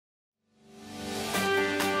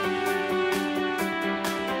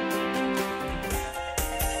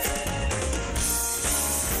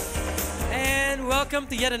welcome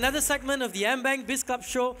to yet another segment of the Ambank BizConf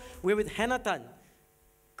show. We're with Hannah Tan.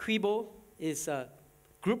 Quibo is a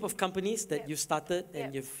group of companies that you started,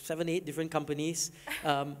 and you've 7, 8 different companies.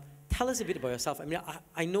 Tell us a bit about yourself. I mean,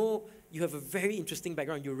 I know you have a very interesting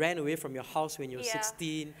background. You ran away from your house when you were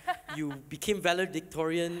 16. You became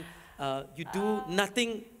valedictorian. You do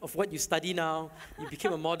nothing of what you study now. You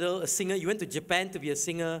became a model, a singer. You went to Japan to be a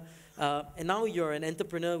singer. And now you're an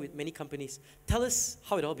entrepreneur with many companies. Tell us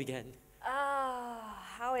how it all began.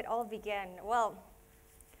 How it all began. Well,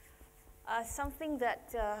 something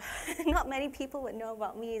that not many people would know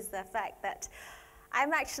about me is the fact that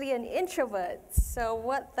I'm actually an introvert. So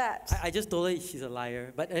what that... I just told her she's a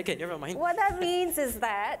liar, but okay, never mind. What that means is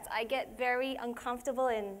that I get very uncomfortable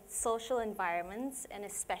in social environments and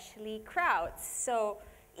especially crowds. So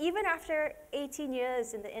even after 18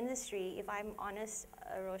 years in the industry, if I'm honest,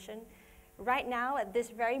 Roshan, right now at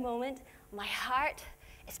this very moment, my heart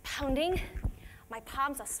is pounding, my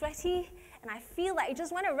palms are sweaty, and I feel like I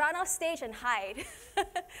just want to run off stage and hide.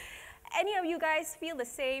 Any of you guys feel the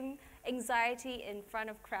same anxiety in front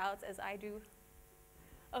of crowds as I do?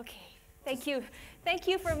 Okay, thank you. Thank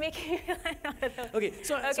you for making me Okay,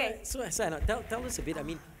 so Anna, tell us a bit. I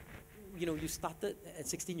mean, you know, you started at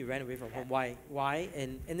 16, you ran away from home. Why?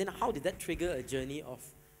 And then how did that trigger a journey of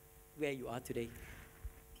where you are today?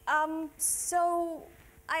 So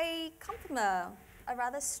I come from a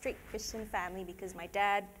rather strict Christian family because my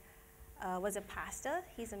dad was a pastor.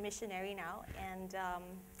 He's a missionary now. And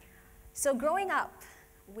so growing up,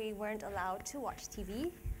 we weren't allowed to watch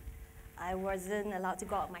TV. I wasn't allowed to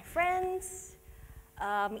go out with my friends.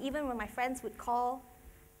 Even when my friends would call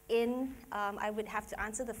in, I would have to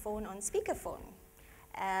answer the phone on speakerphone.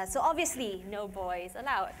 So obviously, no boys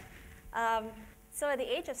allowed. So at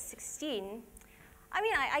the age of 16, I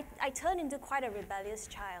mean, I turned into quite a rebellious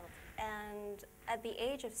child. And at the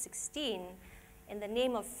age of 16, in the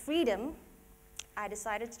name of freedom, I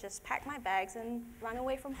decided to just pack my bags and run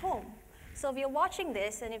away from home. So if you're watching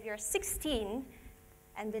this, and if you're 16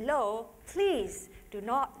 and below, please do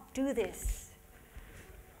not do this.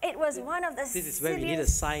 It was one of the silliest... This is where we need a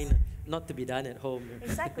sign not to be done at home.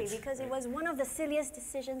 Exactly, because it was one of the silliest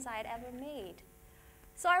decisions I had ever made.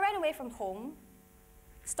 So I ran away from home,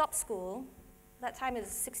 stopped school. That time is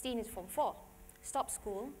 16 is Form 4. Stopped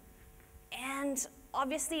school. And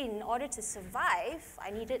obviously, in order to survive,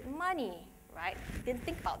 I needed money, right? Didn't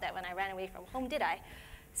think about that when I ran away from home, did I?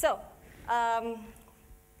 So,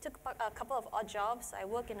 took a couple of odd jobs. I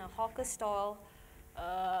work in a hawker stall,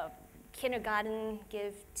 kindergarten,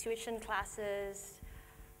 give tuition classes,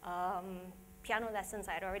 piano lessons.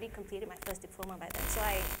 I had already completed my first diploma by then, so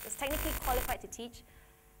I was technically qualified to teach.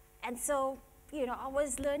 And so, you know, I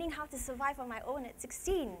was learning how to survive on my own at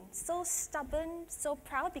 16. So stubborn, so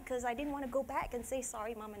proud, because I didn't want to go back and say,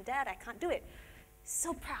 sorry, mom and dad, I can't do it.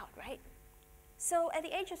 So proud, right? So at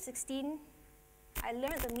the age of 16, I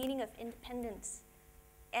learned the meaning of independence.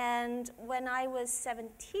 And when I was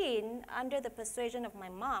 17, under the persuasion of my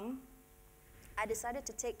mom, I decided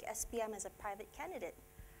to take SPM as a private candidate.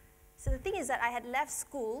 So the thing is that I had left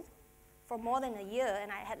school for more than a year, and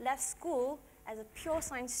I had left school as a pure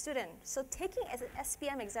science student. So taking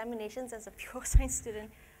SPM examinations as a pure science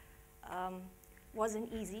student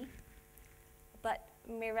wasn't easy, but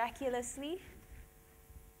miraculously,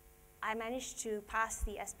 I managed to pass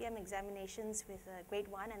the SPM examinations with a grade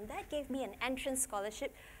 1, and that gave me an entrance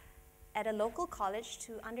scholarship at a local college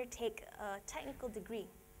to undertake a technical degree.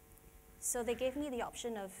 So they gave me the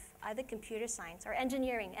option of either computer science or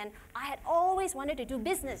engineering, and I had always wanted to do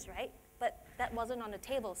business, right? But that wasn't on the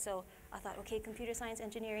table, so I thought, okay, computer science,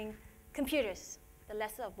 engineering, computers, the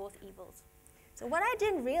lesser of both evils. So what I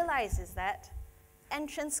didn't realize is that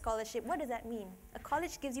entrance scholarship, what does that mean? A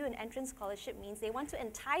college gives you an entrance scholarship means they want to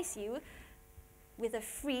entice you with a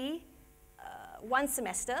free 1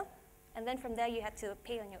 semester, and then from there you have to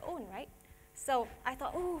pay on your own, right? So I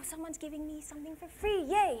thought, oh, someone's giving me something for free,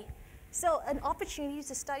 yay! So an opportunity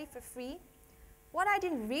to study for free. What I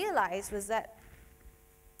didn't realize was that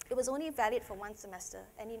it was only valid for 1 semester,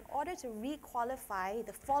 and in order to re-qualify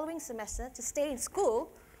the following semester to stay in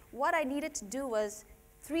school, what I needed to do was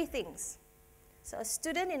 3 things. So a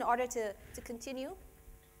student, in order to continue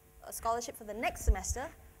a scholarship for the next semester,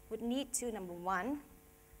 would need to, number 1,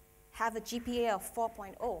 have a GPA of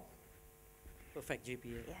 4.0. Perfect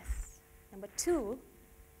GPA. Yes. Number 2,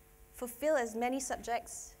 fulfill as many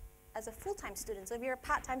subjects as a full-time student. So if you're a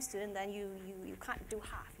part-time student, then you can't do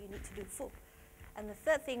half. You need to do full. And the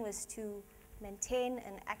third thing was to maintain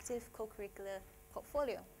an active co-curricular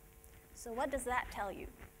portfolio. So what does that tell you?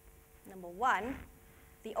 Number 1,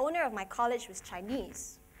 the owner of my college was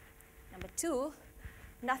Chinese. Number 2,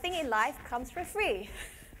 Nothing in life comes for free.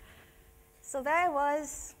 So there I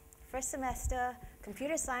was, first semester,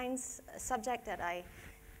 computer science, a subject that I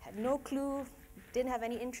had no clue, didn't have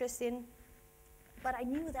any interest in. But I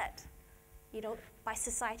knew that, you know, by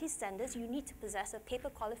society standards, you need to possess a paper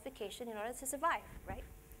qualification in order to survive, right?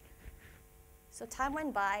 So time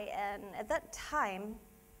went by, and at that time,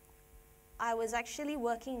 I was actually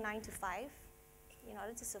working 9 to 5 in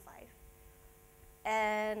order to survive.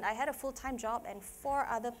 And I had a full-time job and 4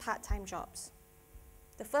 other part-time jobs.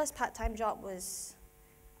 The first part-time job was,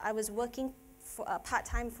 I was working for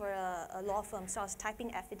part-time for a law firm, so I was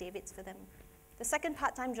typing affidavits for them. The second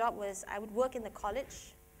part-time job was I would work in the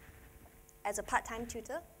college as a part-time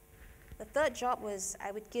tutor. The third job was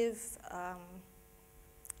I would give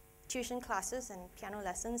tuition classes and piano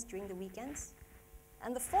lessons during the weekends.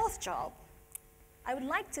 And the fourth job, I would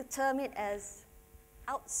like to term it as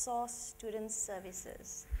outsourced student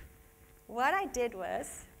services. What I did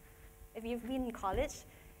was, if you've been in college,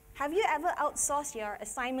 have you ever outsourced your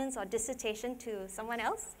assignments or dissertation to someone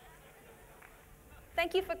else?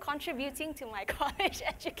 Thank you for contributing to my college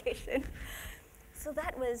education. So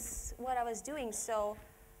that was what I was doing. So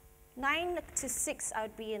 9 to 6, I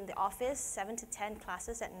would be in the office, 7 to 10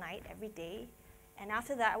 classes at night every day. And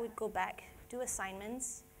after that, I would go back, do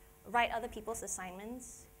assignments, write other people's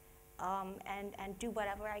assignments, and do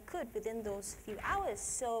whatever I could within those few hours.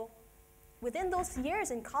 So within those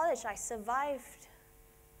years in college, I survived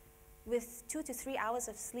with 2 to 3 hours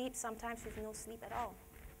of sleep, sometimes with no sleep at all.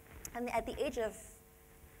 And at the age of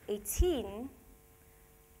 18,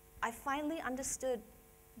 I finally understood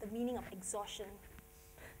the meaning of exhaustion.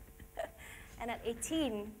 And at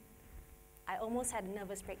 18, I almost had a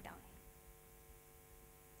nervous breakdown.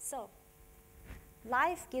 So,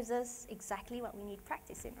 life gives us exactly what we need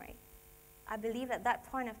practice in, right? I believe at that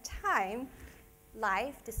point of time,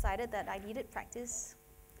 life decided that I needed practice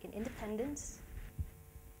in independence,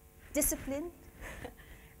 discipline,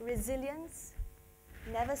 resilience,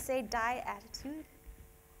 never say die attitude.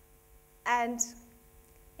 And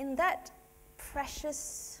in that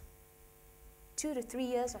precious 2 to 3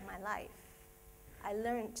 years of my life, I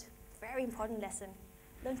learned a very important lesson,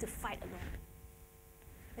 learn to fight alone.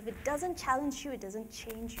 If it doesn't challenge you, it doesn't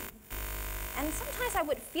change you. And sometimes I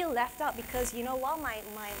would feel left out because, you know, while my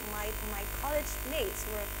college mates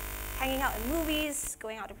were hanging out in movies,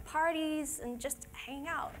 going out to parties, and just hanging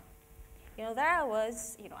out, you know, there I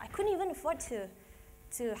was, you know, I couldn't even afford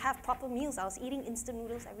to have proper meals. I was eating instant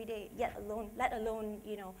noodles every day, let alone,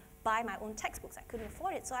 you know, buy my own textbooks. I couldn't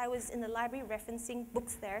afford it. So I was in the library referencing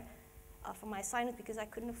books there for my assignments because I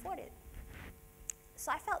couldn't afford it.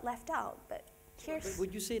 So I felt left out, but here's...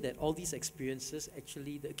 Would you say that all these experiences,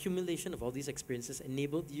 actually, the accumulation of all these experiences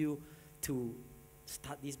enabled you to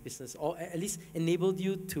start these businesses, or at least enabled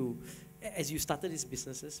you to, as you started these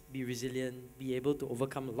businesses, be resilient, be able to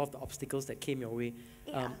overcome a lot of the obstacles that came your way?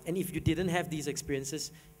 Yeah. And if you didn't have these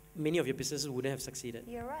experiences, many of your businesses wouldn't have succeeded.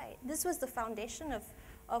 You're right. This was the foundation of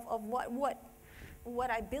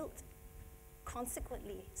what I built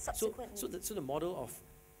consequently, subsequently. So the model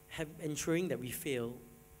of ensuring that we fail,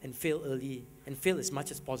 and fail early, and fail as much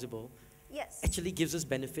as possible, yes, actually gives us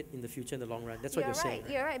benefit in the future in the long run. That's what you're saying.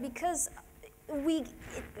 You're right, because we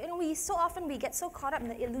so often we get so caught up in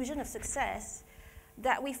the illusion of success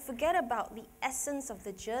that we forget about the essence of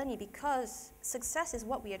the journey, because success is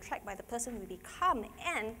what we attract by the person we become,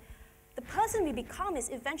 and the person we become is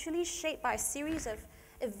eventually shaped by a series of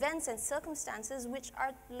events and circumstances which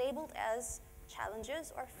are labeled as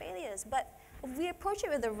challenges or failures. But if we approach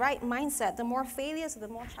it with the right mindset, the more failures, the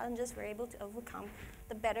more challenges we're able to overcome,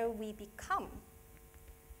 the better we become.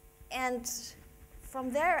 And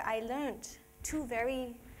from there, I learned 2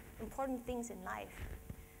 very important things in life,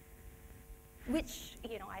 which,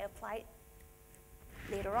 you know, I applied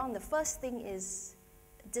later on. The first thing is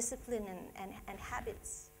discipline and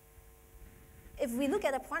habits. If we look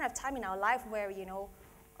at a point of time in our life where, you know,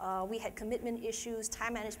 we had commitment issues,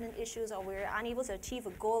 time management issues, or we were unable to achieve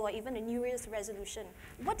a goal or even a New Year's resolution,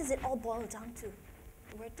 what does it all boil down to?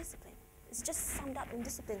 The word discipline. It's just summed up in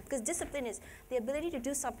discipline, because discipline is the ability to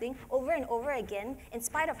do something over and over again in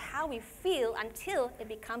spite of how we feel until it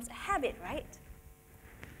becomes a habit, right?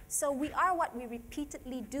 So we are what we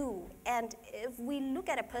repeatedly do, and if we look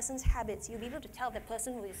at a person's habits, you'll be able to tell the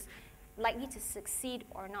person who is likely to succeed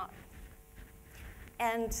or not.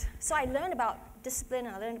 And so I learned about discipline,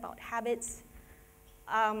 and I learned about habits.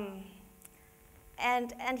 And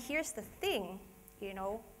here's the thing, you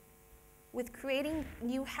know, with creating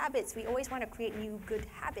new habits, we always want to create new good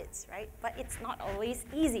habits, right? But it's not always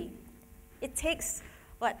easy. It takes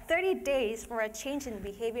What, 30 days for a change in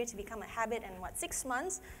behavior to become a habit, and what, 6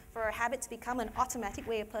 months for a habit to become an automatic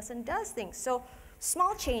way a person does things. So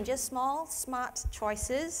small changes, small, smart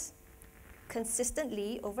choices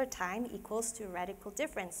consistently over time equals to radical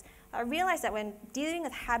difference. I realized that when dealing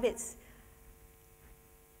with habits,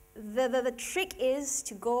 the trick is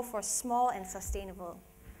to go for small and sustainable.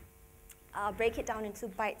 Break it down into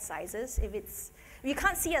bite sizes. If you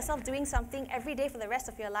can't see yourself doing something every day for the rest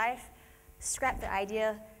of your life, scrap the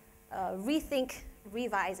idea, rethink,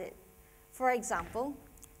 revise it. For example,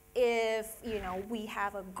 if we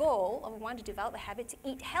have a goal or we want to develop a habit to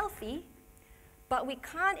eat healthy, but we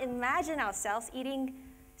can't imagine ourselves eating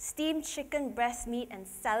steamed chicken breast meat and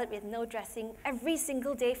salad with no dressing every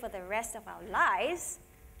single day for the rest of our lives,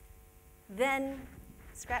 then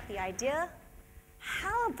scrap the idea.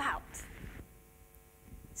 How about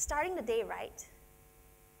starting the day right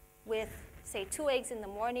with, say, 2 eggs in the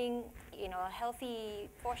morning, a healthy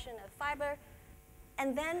portion of fiber,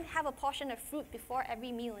 and then have a portion of fruit before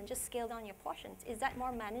every meal and just scale down your portions? Is that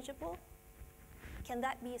more manageable? Can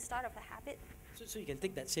that be a start of a habit? So you can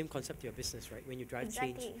take that same concept to your business, right? When you drive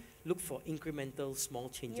Exactly. change, look for incremental small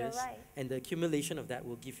changes. You're right. And the accumulation of that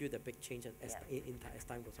will give you the big change as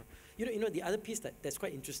time goes on. You know, the other piece that's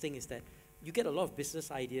quite interesting is that you get a lot of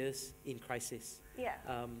business ideas in crisis. Yeah.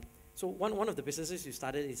 So one of the businesses you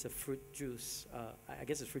started is a fruit juice. I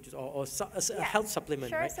guess it's fruit juice or a health supplement,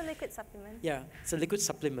 sure, right? it's a liquid supplement. Yeah, it's a liquid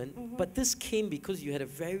supplement. But this came because you had a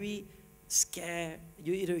very scare,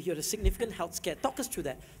 you had a significant health scare. Talk us through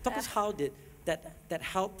that. Talk us how did that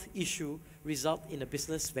health issue result in a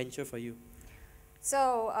business venture for you?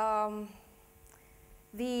 So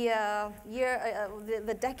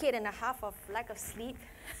the decade and a half of lack of sleep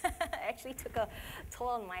actually took a toll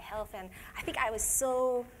on my health, and I think I was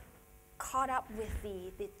so caught up with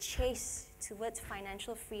the chase towards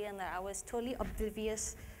financial freedom that I was totally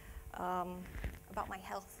oblivious about my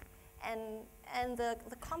health. And the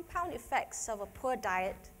compound effects of a poor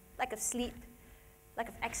diet, lack of sleep, lack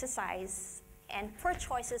of exercise, and poor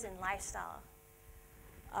choices in lifestyle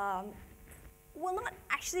will not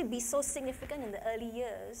actually be so significant in the early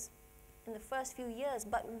years, in the first few years,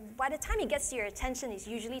 but by the time it gets to your attention, it's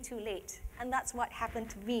usually too late. And that's what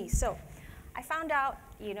happened to me. So I found out,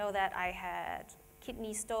 that I had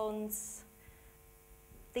kidney stones,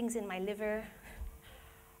 things in my liver,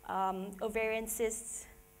 ovarian cysts,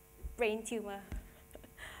 brain tumor.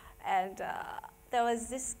 And there was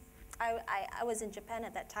this, I was in Japan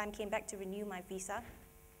at that time, came back to renew my visa.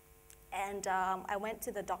 And I went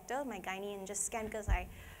to the doctor, my gynae, and just scanned because I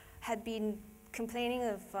had been complaining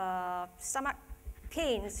of stomach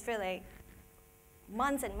pains for like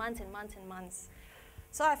months and months and months and months.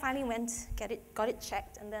 So I finally got it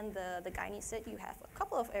checked, and then the gynae said, you have a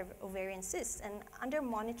couple of ovarian cysts, and under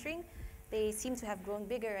monitoring, they seem to have grown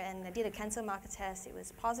bigger, and I did a cancer marker test, it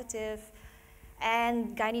was positive,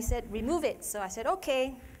 and gynae said, remove it. So I said,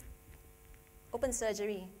 okay, open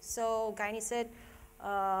surgery. So gynae said,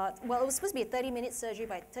 well, it was supposed to be a 30-minute surgery,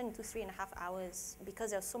 but it turned into 3.5 hours because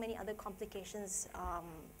there were so many other complications,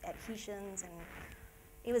 adhesions, and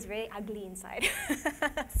it was very ugly inside.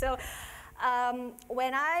 So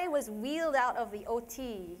when I was wheeled out of the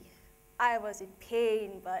OT, I was in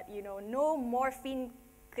pain, but no morphine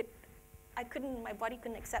my body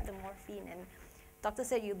couldn't accept the morphine, and doctor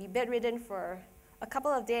said you'll be bedridden for a couple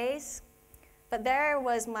of days. But there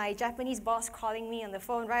was my Japanese boss calling me on the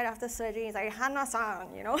phone right after surgery. He's like, Hana-san,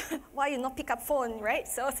 why you not pick up phone, right?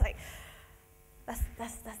 So it's like,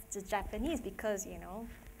 that's the Japanese, because,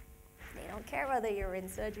 they don't care whether you're in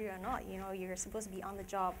surgery or not. You're supposed to be on the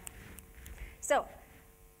job. So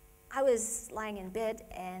I was lying in bed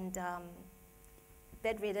and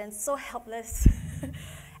bedridden, so helpless.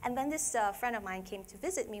 And then this friend of mine came to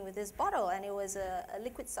visit me with this bottle, and it was a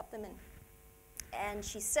liquid supplement. And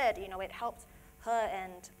she said, it helped her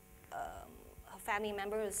and her family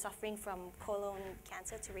member who was suffering from colon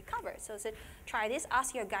cancer to recover. So I said, try this,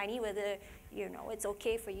 ask your gynae whether, it's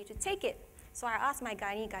okay for you to take it. So I asked my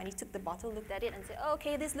gynae, gynae took the bottle, looked at it, and said, oh,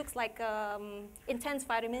 okay, this looks like intense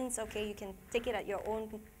vitamins, okay, you can take it at your own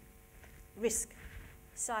risk.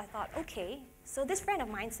 So I thought, okay. So this friend of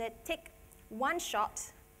mine said, take 1 shot,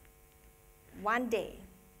 1 day,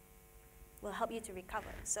 will help you to recover.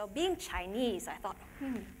 So being Chinese, I thought,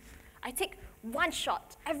 I take 1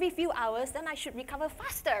 shot every few hours, then I should recover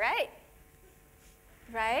faster, right?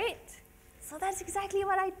 Right? So that's exactly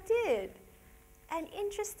what I did. And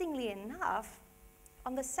interestingly enough,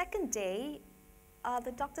 on the 2nd day,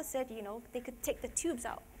 the doctor said, they could take the tubes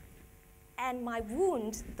out. And my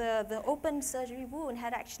wound, the open surgery wound,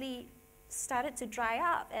 had actually started to dry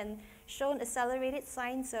up and shown accelerated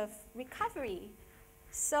signs of recovery.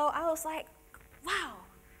 So I was like, wow,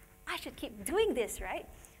 I should keep doing this, right?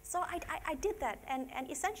 So I did that, and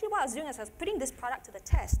essentially what I was doing is I was putting this product to the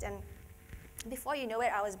test, and before you know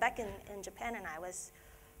it, I was back in Japan and I was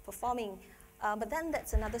performing. But then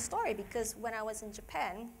that's another story, because when I was in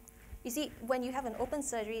Japan, you see, when you have an open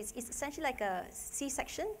surgery, it's essentially like a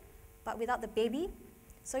C-section, but without the baby.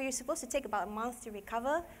 So you're supposed to take about a month to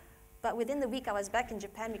recover, but within the week I was back in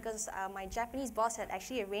Japan because my Japanese boss had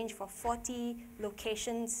actually arranged for 40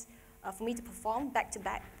 locations for me to perform back to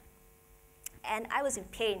back. And I was in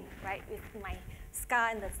pain, right, with my scar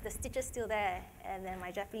and the stitches still there. And then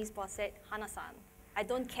my Japanese boss said, Hana-san, I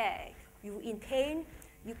don't care. You're in pain,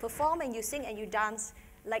 you perform and you sing and you dance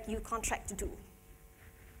like you contract to do.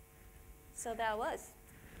 So there I was.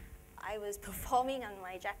 I was performing on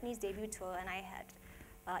my Japanese debut tour, and I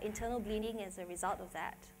had internal bleeding as a result of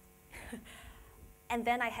that. And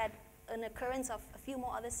then I had an occurrence of a few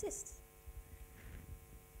more other cysts.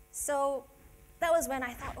 So that was when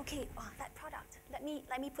I thought, okay, that product, let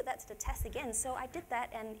me put that to the test again. So I did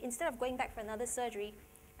that, and instead of going back for another surgery,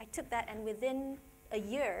 I took that, and within a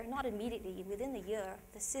year, not immediately, within a year,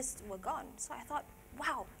 the cysts were gone. So I thought,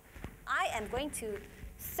 wow, I am going to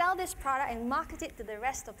sell this product and market it to the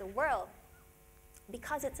rest of the world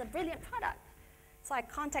because it's a brilliant product. So I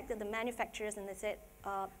contacted the manufacturers, and they said,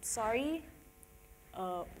 sorry,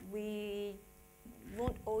 we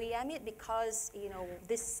won't OEM it because, you know,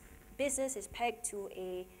 this business is pegged to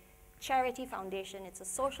a charity foundation. It's a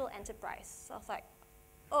social enterprise. So I was like,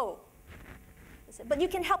 oh. They said, but you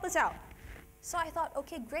can help us out. So I thought,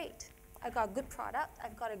 okay, great. I've got a good product.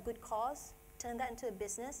 I've got a good cause. Turn that into a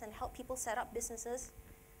business and help people set up businesses,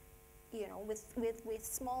 you know, with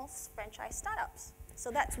small franchise startups. So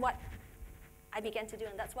that's what I began to do,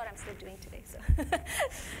 and that's what I'm still doing today.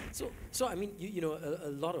 So I mean, you know, a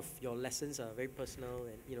lot of your lessons are very personal,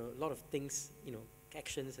 and you know, a lot of things, you know,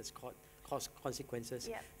 actions has caused consequences.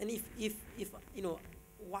 Yep. And if you know,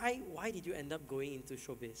 why did you end up going into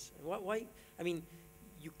showbiz? Why? I mean,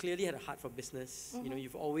 you clearly had a heart for business. Mm-hmm. You know,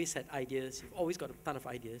 you've always had ideas. You've always got a ton of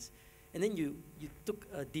ideas, and then you took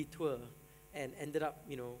a detour and ended up,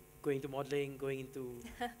 you know, going to modeling, going into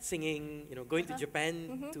singing, you know, going to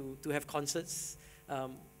Japan to have concerts.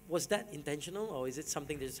 Was that intentional, or is it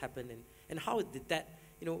something that just happened? And how did that,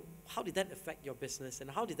 you know, how did that affect your business, and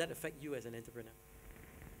how did that affect you as an entrepreneur?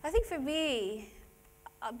 I think for me,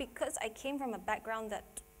 because I came from a background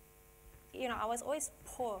that, you know, I was always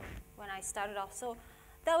poor when I started off. So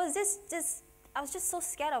there was I was just so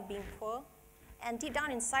scared of being poor. And deep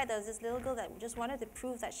down inside, there was this little girl that just wanted to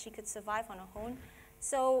prove that she could survive on her own.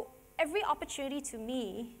 So every opportunity to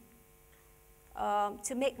me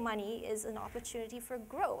to make money is an opportunity for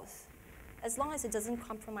growth, as long as it doesn't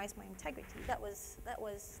compromise my integrity. That was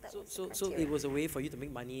the So it was a way for you to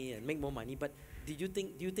make money and make more money. But do you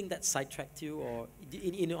think that sidetracked you, or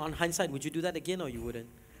on hindsight, would you do that again, or you wouldn't?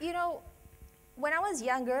 You know, when I was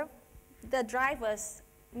younger, the drive was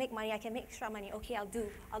make money. I can make extra money. Okay, I'll do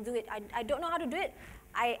it. I don't know how to do it.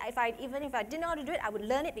 Even if I didn't know how to do it, I would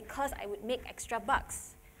learn it because I would make extra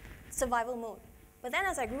bucks. Survival mode. But then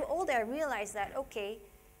as I grew older, I realized that, okay,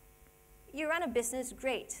 you run a business,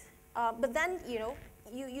 great. But then, you know,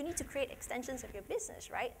 you need to create extensions of your business,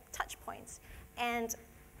 right? Touch points. And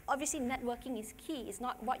obviously networking is key. It's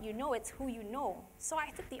not what you know, it's who you know. So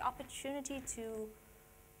I took the opportunity to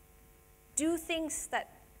do things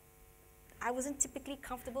that I wasn't typically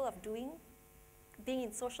comfortable of doing, being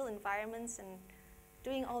in social environments and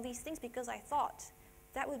doing all these things, because I thought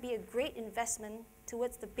that would be a great investment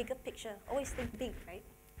towards the bigger picture. Always think big, right?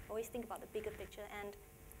 Always think about the bigger picture. And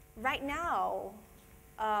right now,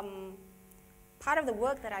 part of the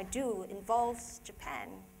work that I do involves Japan,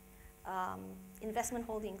 investment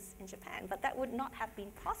holdings in Japan. But that would not have been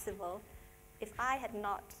possible if I had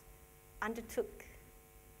not undertook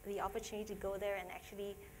the opportunity to go there and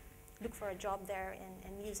actually look for a job there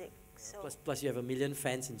in music. So plus you have 1 million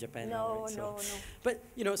fans in Japan. No, now, right? no. But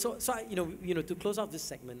you know, so you know, to close off this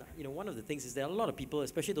segment, you know, one of the things is there are a lot of people,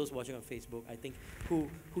 especially those watching on Facebook, I think, who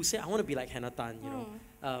say, I want to be like Hannah Tan. You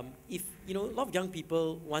know, if you know, a lot of young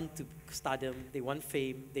people want to stardom, they want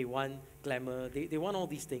fame, they want glamour, they want all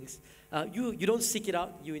these things. You don't seek it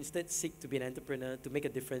out. You instead seek to be an entrepreneur, to make a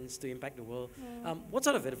difference, to impact the world. What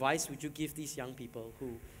sort of advice would you give these young people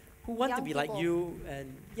who want to be like you,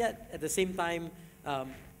 and yet at the same time,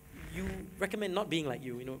 you recommend not being like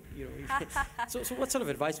you? You know. So what sort of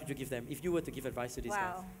advice would you give them if you were to give advice to these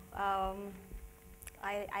guys? Wow.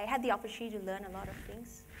 I had the opportunity to learn a lot of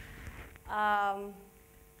things.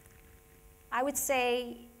 I would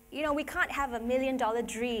say, you know, we can't have $1 million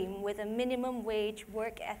dream with a minimum wage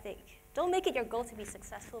work ethic. Don't make it your goal to be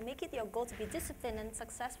successful. Make it your goal to be disciplined, and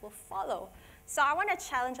success will follow. So I want to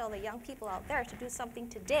challenge all the young people out there to do something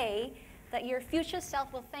today that your future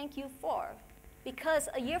self will thank you for. Because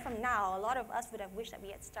a year from now, a lot of us would have wished that we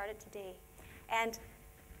had started today. And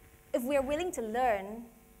if we're willing to learn,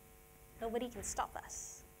 nobody can stop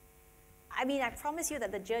us. I mean, I promise you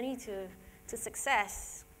that the journey to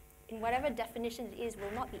success, in whatever definition it is,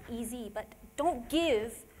 will not be easy, but don't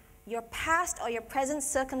give your past or your present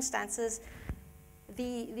circumstances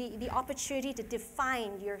the opportunity to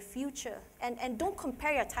define your future. And don't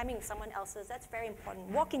compare your timing with someone else's. That's very important.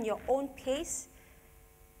 Walk in your own pace,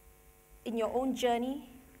 in your own journey,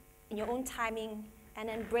 in your own timing, and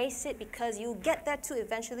embrace it, because you'll get there too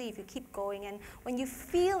eventually if you keep going. And when you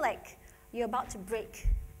feel like you're about to break,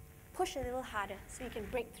 push a little harder so you can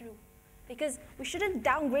break through. Because we shouldn't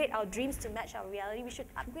downgrade our dreams to match our reality. We should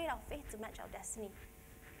upgrade our faith to match our destiny.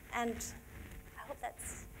 And I hope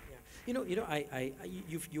that's... Yeah.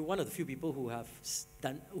 You're one of the few people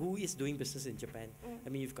who is doing business in Japan. I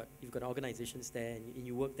mean, you've got organizations there and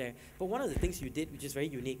you work there. But one of the things you did, which is very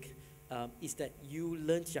unique, is that you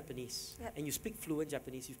learned Japanese. Yep. And you speak fluent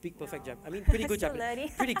Japanese. You speak perfect Japanese. I mean, pretty good Still Japanese.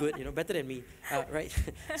 learning. Pretty good, better than me, right?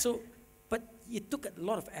 But it took a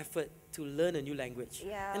lot of effort to learn a new language.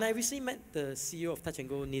 Yeah. And I recently met the CEO of Touch 'n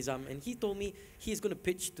Go, Nizam, and he told me he's going to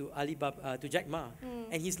pitch to Alibaba, to Jack Ma,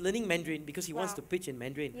 and he's learning Mandarin because he wants to pitch in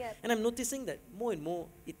Mandarin. Yep. And I'm noticing that more and more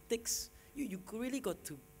it takes, you really got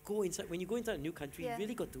to go inside, when you go inside a new country, you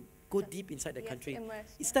really got to go deep inside the country.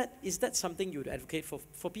 Is that something you would advocate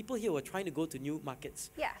for people here who are trying to go to new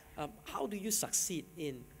markets? Yeah. How do you succeed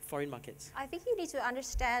in foreign markets? I think you need to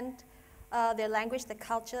understand their language, the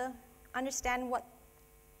culture, understand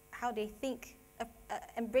how they think,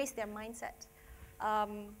 embrace their mindset.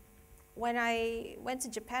 When I went to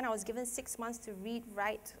Japan, I was given 6 months to read,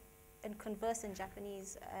 write, and converse in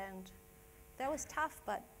Japanese, and that was tough,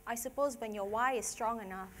 but I suppose when your why is strong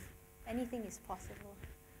enough, anything is possible.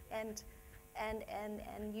 And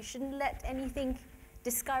you shouldn't let anything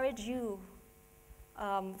discourage you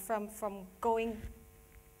from going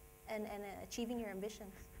and achieving your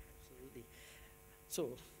ambitions. Absolutely.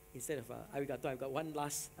 So, instead of arigato, I've got one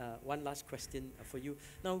last question for you.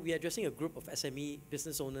 Now, we are addressing a group of SME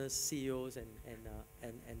business owners, CEOs, and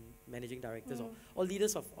managing directors, or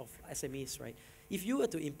leaders of SMEs, right? If you were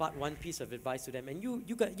to impart one piece of advice to them, and you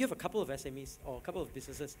have a couple of SMEs or a couple of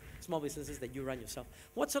businesses, small businesses that you run yourself,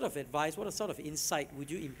 what sort of advice, what sort of insight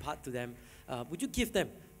would you impart to them? Would you give them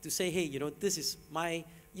to say, hey, this is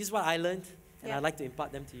what I learned, and I'd like to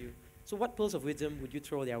impart them to you? So, what pearls of wisdom would you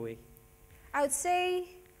throw their way? I would say,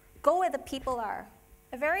 go where the people are.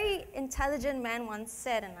 A very intelligent man once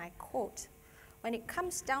said, and I quote, when it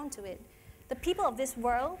comes down to it, the people of this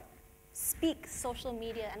world speak social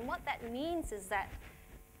media. And what that means is that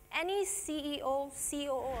any CEO,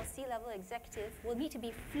 COO, or C-level executive will need to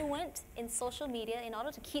be fluent in social media in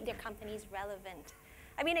order to keep their companies relevant.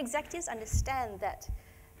 I mean, executives understand that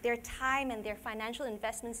their time and their financial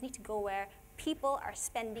investments need to go where people are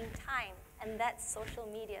spending time, and that's social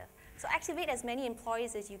media. So activate as many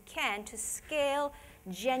employees as you can to scale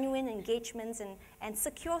genuine engagements and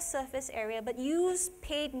secure surface area, but use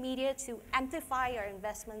paid media to amplify your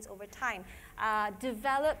investments over time.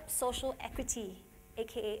 Develop social equity,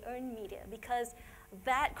 aka earned media, because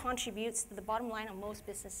that contributes to the bottom line of most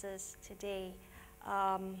businesses today.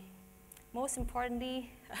 Most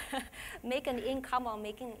importantly, make an income while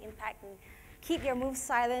making an impact, and keep your moves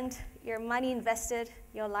silent, your money invested,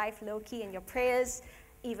 your life low-key, and your prayers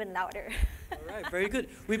even louder. All right, very good.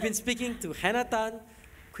 We've been speaking to Hannah Tan,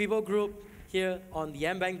 Quibo Group, here on the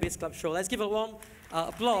Ambank BizClub show. Let's give a warm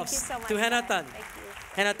applause so to Hannah Tan. Thank you.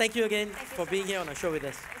 Hannah, thank you again for being here on our show with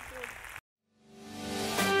us.